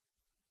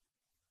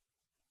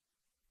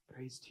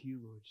 Praise to you,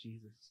 Lord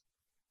Jesus.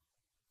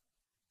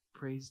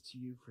 Praise to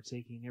you for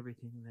taking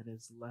everything that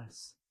is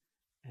less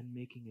and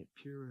making it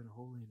pure and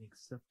holy and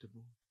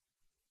acceptable.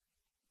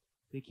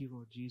 Thank you,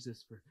 Lord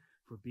Jesus,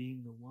 for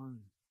being the one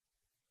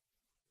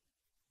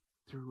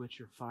through which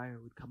your fire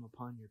would come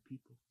upon your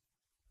people.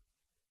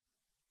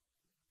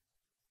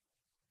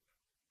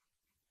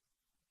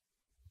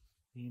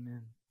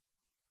 Amen.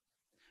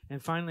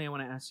 And finally, I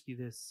want to ask you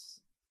this.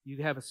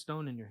 You have a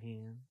stone in your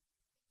hand.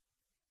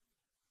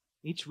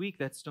 Each week,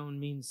 that stone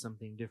means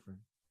something different.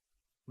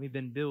 We've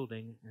been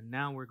building, and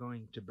now we're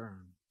going to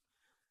burn.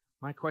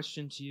 My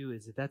question to you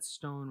is, if that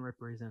stone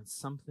represents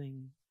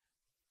something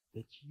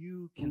that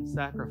you can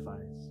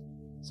sacrifice,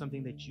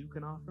 something that you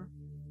can offer,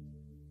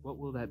 what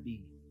will that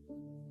be?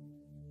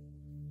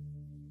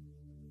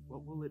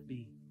 What will it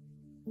be?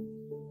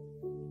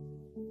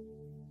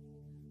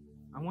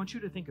 I want you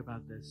to think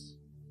about this.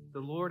 The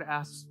Lord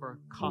asks for a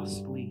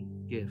costly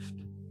gift.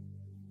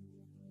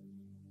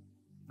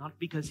 Not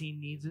because he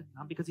needs it,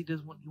 not because he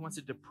wants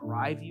to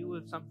deprive you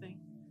of something,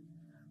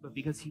 but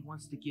because he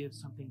wants to give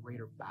something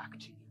greater back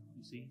to you.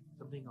 You see?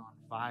 Something on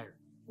fire.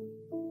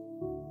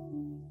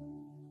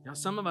 Now,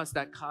 some of us,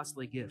 that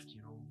costly gift,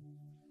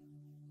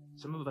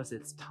 some of us,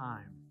 it's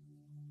time.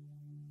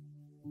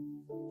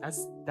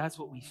 That's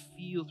what we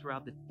feel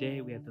throughout the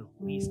day we have the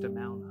least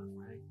amount of,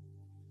 right?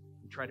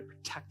 We try to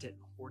protect it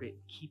and hoard it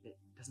and keep it.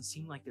 It doesn't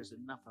seem like there's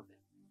enough of it.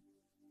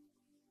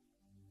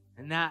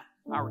 And that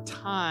our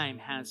time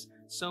has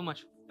so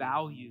much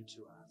value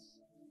to us.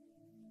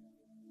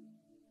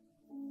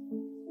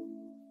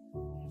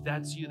 If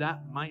that's you,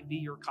 that might be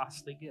your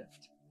costly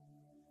gift.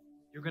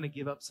 You're going to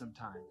give up some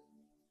time.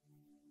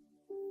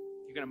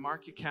 You're going to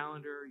mark your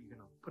calendar. You're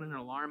going to put an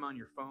alarm on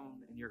your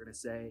phone, and you're going to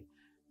say,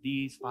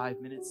 these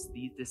 5 minutes,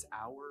 this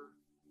hour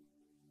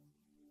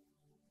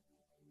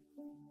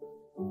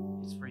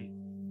is for you.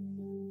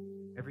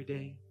 Every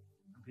day,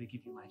 I'm going to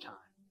give you my time.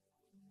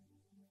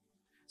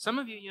 Some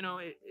of you,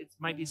 it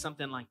might be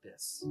something like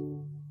this.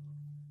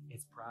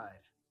 It's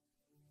pride.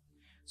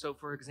 So,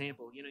 for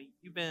example,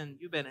 you've been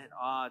at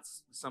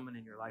odds with someone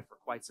in your life for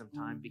quite some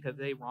time because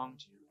they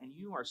wronged you, and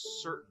you are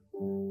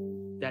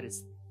certain that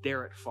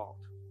they're at fault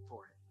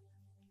for it.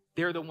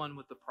 They're the one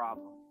with the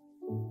problem.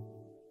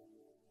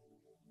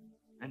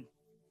 And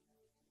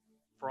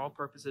for all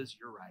purposes,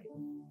 you're right.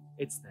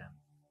 It's them.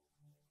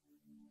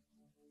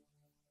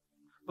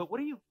 But what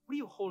are you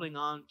holding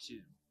on to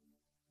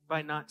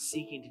by not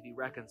seeking to be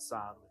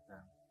reconciled with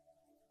them?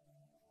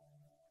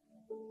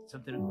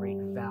 Something of great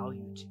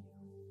value to you.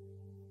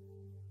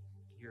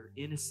 Your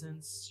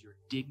innocence, your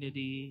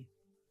dignity,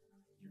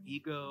 your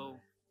ego,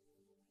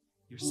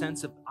 your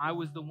sense of I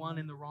was the one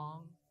in the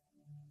wrong.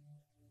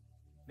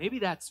 Maybe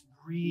that's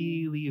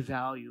really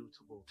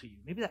valuable to you.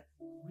 Maybe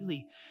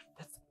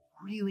that's a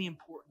really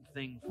important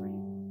thing for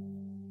you.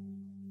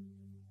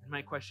 And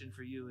my question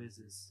for you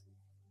is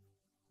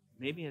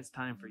maybe it's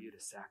time for you to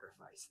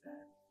sacrifice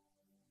that.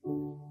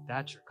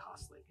 That's your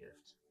costly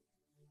gift.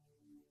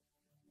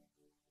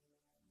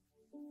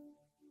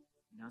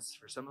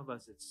 For some of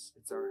us,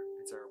 it's our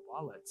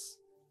wallets,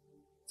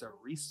 it's our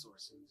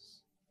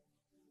resources.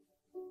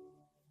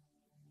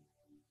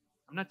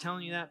 I'm not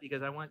telling you that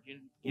because I want you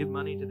to give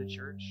money to the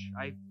church.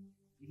 I'm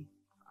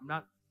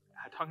not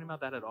talking about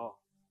that at all.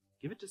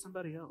 Give it to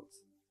somebody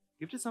else.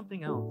 Give it to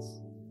something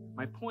else.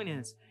 My point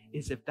is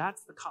if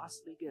that's the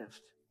costly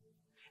gift,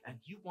 and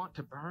you want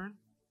to burn,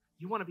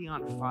 you want to be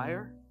on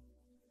fire,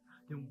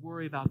 then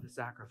worry about the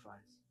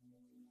sacrifice.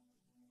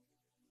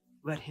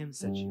 Let him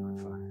set you on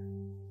fire.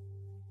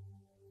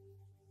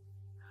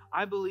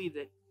 I believe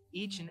that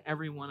each and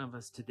every one of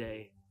us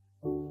today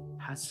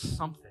has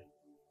something,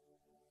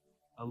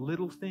 a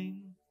little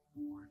thing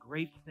or a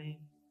great thing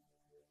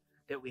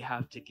that we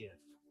have to give.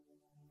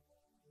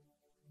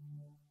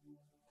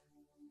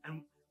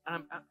 And I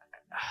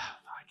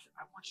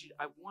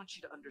want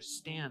you to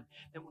understand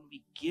that when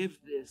we give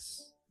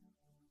this,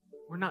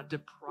 we're not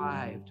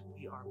deprived.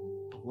 We are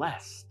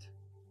blessed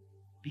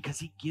because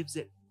he gives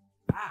it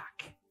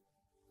back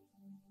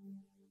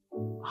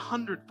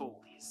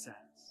 100-fold, he says.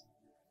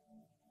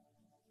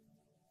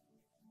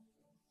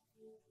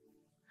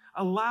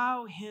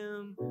 Allow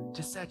him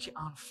to set you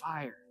on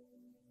fire.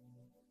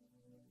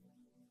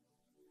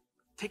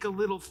 Take a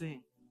little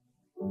thing.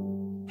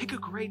 Take a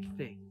great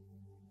thing.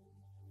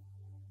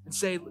 And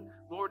say,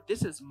 Lord,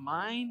 this is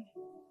mine,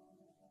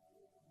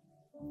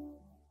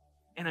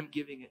 and I'm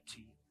giving it to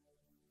you.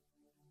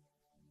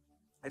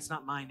 It's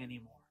not mine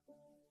anymore.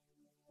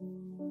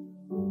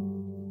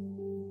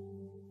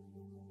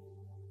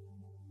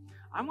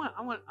 I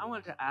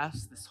want to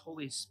ask this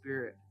Holy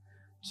Spirit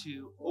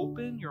to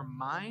open your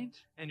mind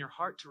and your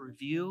heart to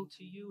reveal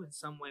to you in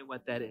some way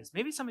what that is.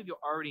 Maybe some of you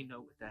already know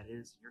what that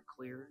is. You're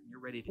clear and you're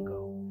ready to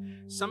go.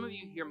 Some of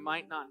you here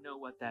might not know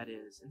what that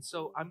is. And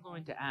so I'm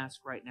going to ask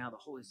right now the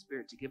Holy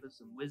Spirit to give us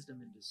some wisdom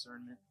and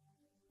discernment.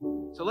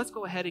 So let's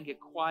go ahead and get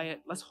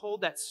quiet. Let's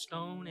hold that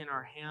stone in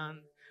our hand.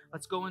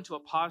 Let's go into a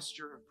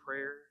posture of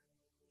prayer.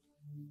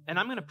 And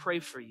I'm going to pray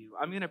for you.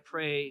 I'm going to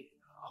pray,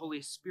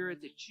 Holy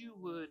Spirit, that you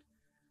would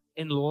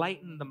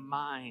enlighten the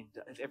mind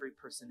of every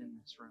person in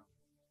this room,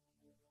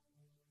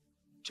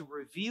 to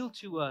reveal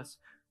to us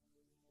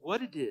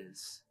what it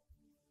is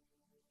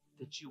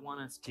that you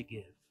want us to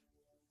give.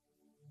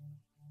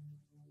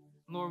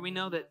 Lord, we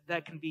know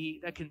that can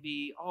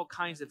be all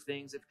kinds of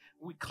things. If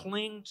we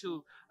cling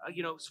to,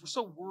 we're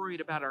so worried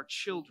about our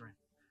children,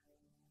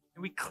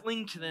 and we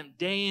cling to them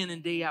day in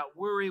and day out,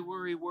 worry.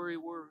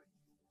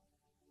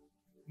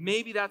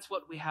 Maybe that's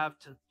what we have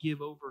to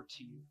give over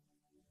to you.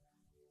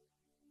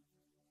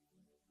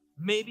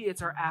 Maybe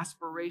it's our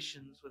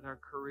aspirations with our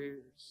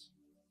careers.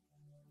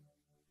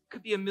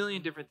 Could be a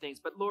million different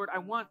things. But Lord,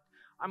 I'm going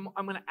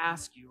to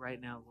ask you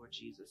right now, Lord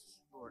Jesus,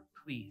 Lord,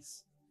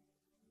 please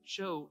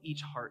show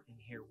each heart in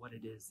here what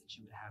it is that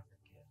you would have them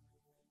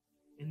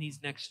give. In these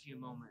next few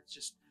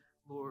moments,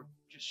 Lord,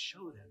 just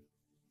show them.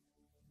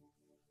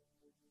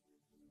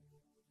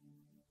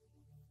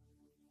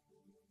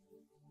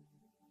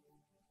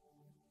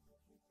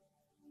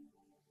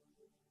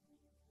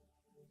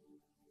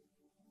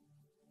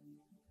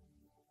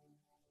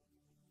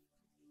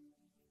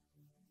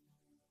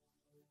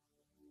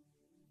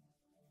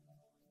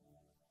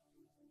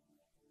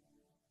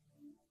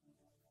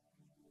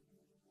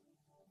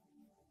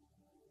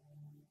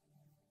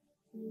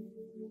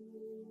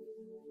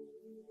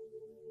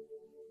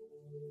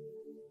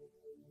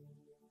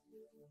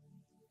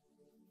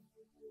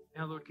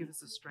 Now, Lord, give us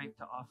the strength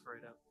to offer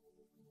it up.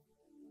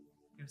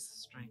 Give us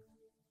the strength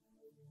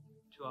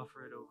to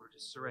offer it over, to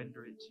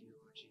surrender it to you,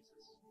 Lord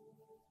Jesus.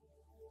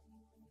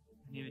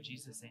 In the name of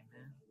Jesus,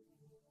 amen.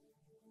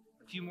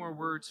 A few more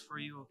words for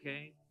you,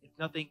 okay? If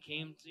nothing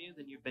came to you,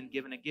 then you've been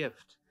given a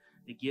gift.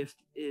 The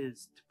gift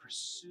is to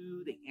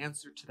pursue the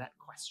answer to that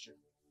question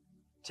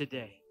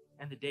today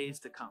and the days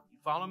to come. You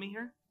follow me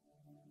here?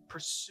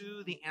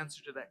 Pursue the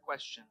answer to that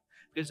question.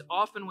 Because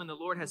often when the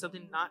Lord has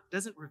something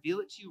doesn't reveal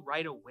it to you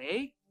right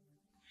away,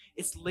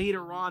 it's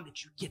later on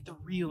that you get the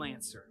real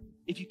answer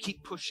if you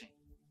keep pushing.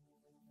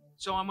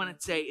 So I'm going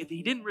to say, if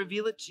he didn't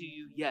reveal it to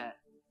you yet,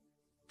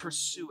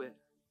 pursue it.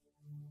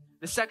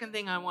 The second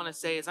thing I want to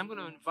say is I'm going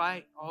to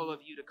invite all of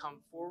you to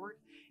come forward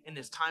in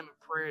this time of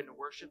prayer and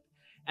worship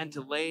and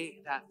to lay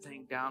that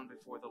thing down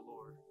before the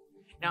Lord.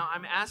 Now,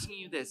 I'm asking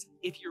you this.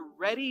 If you're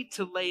ready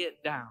to lay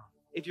it down,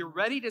 if you're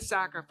ready to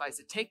sacrifice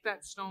it, take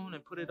that stone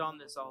and put it on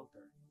this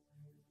altar.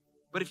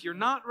 But if you're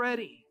not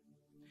ready,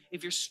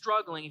 if you're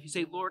struggling, if you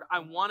say, Lord, I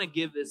want to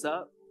give this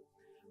up,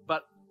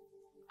 but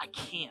I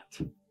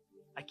can't.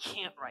 I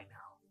can't right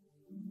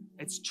now.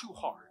 It's too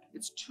hard.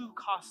 It's too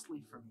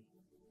costly for me.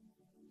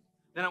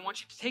 Then I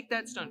want you to take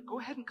that stone. Go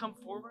ahead and come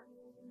forward.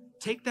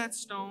 Take that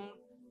stone,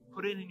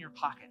 put it in your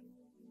pocket.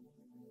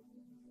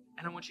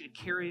 And I want you to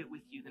carry it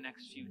with you the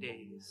next few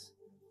days.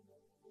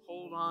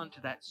 Hold on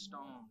to that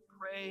stone.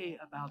 Pray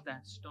about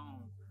that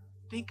stone.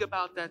 Think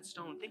about that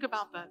stone. Think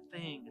about that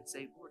thing and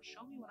say, Lord,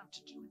 show me what I'm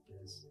to do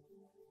with this.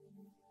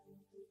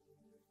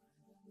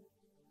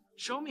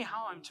 Show me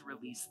how I'm to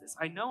release this.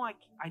 I know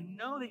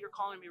that you're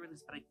calling me to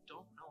release, but I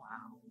don't know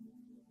how.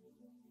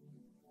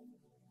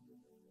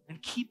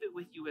 And keep it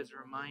with you as a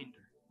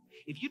reminder.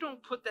 If you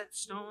don't put that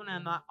stone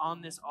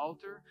on this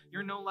altar,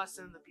 you're no less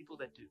than the people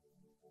that do.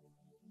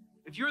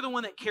 If you're the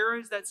one that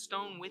carries that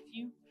stone with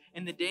you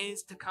in the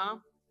days to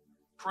come,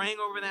 praying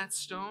over that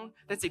stone,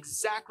 that's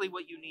exactly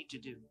what you need to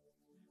do.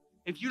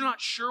 If you're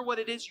not sure what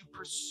it is, you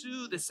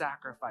pursue the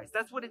sacrifice.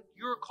 That's what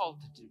you're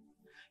called to do.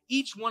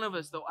 Each one of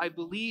us, though, I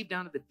believe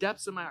down to the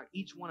depths of my heart,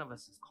 each one of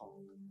us is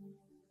called.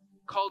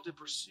 Called to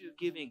pursue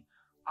giving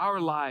our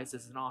lives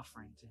as an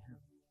offering to him.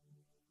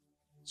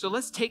 So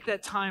let's take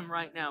that time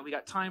right now. We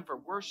got time for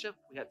worship.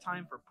 We got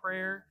time for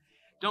prayer.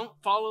 Don't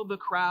follow the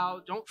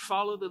crowd. Don't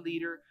follow the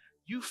leader.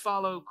 You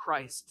follow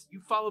Christ. You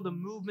follow the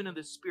movement of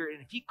the Spirit.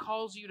 And if he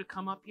calls you to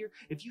come up here,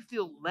 if you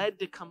feel led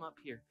to come up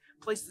here,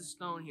 place the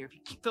stone here. If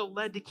you feel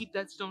led to keep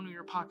that stone in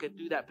your pocket,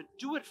 do that. But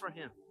do it for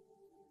him.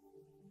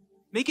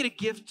 Make it a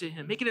gift to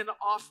him. Make it an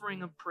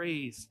offering of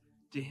praise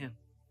to him.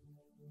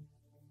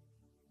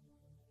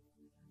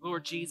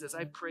 Lord Jesus,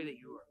 I pray that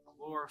you are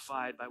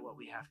glorified by what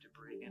we have to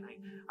bring. And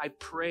I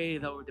pray,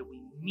 Lord, that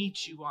we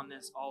meet you on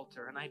this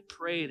altar. And I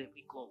pray that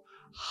we glow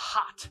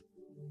hot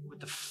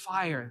with the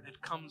fire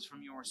that comes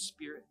from your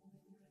Spirit.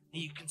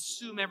 And you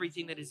consume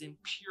everything that is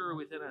impure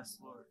within us,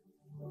 Lord.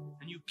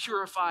 And you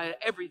purify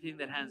everything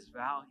that has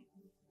value.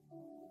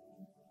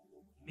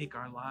 Make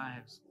our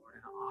lives, Lord,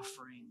 an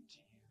offering to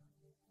you.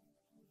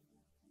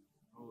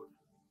 Lord,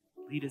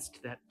 lead us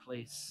to that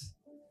place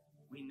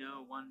we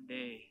know one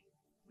day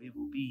we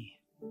will be.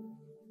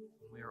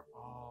 We are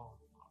all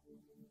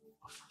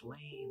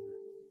aflame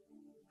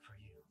for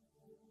you.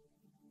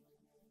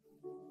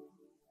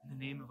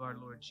 name of our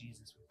Lord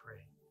Jesus, we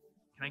pray.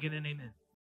 Can I get an amen?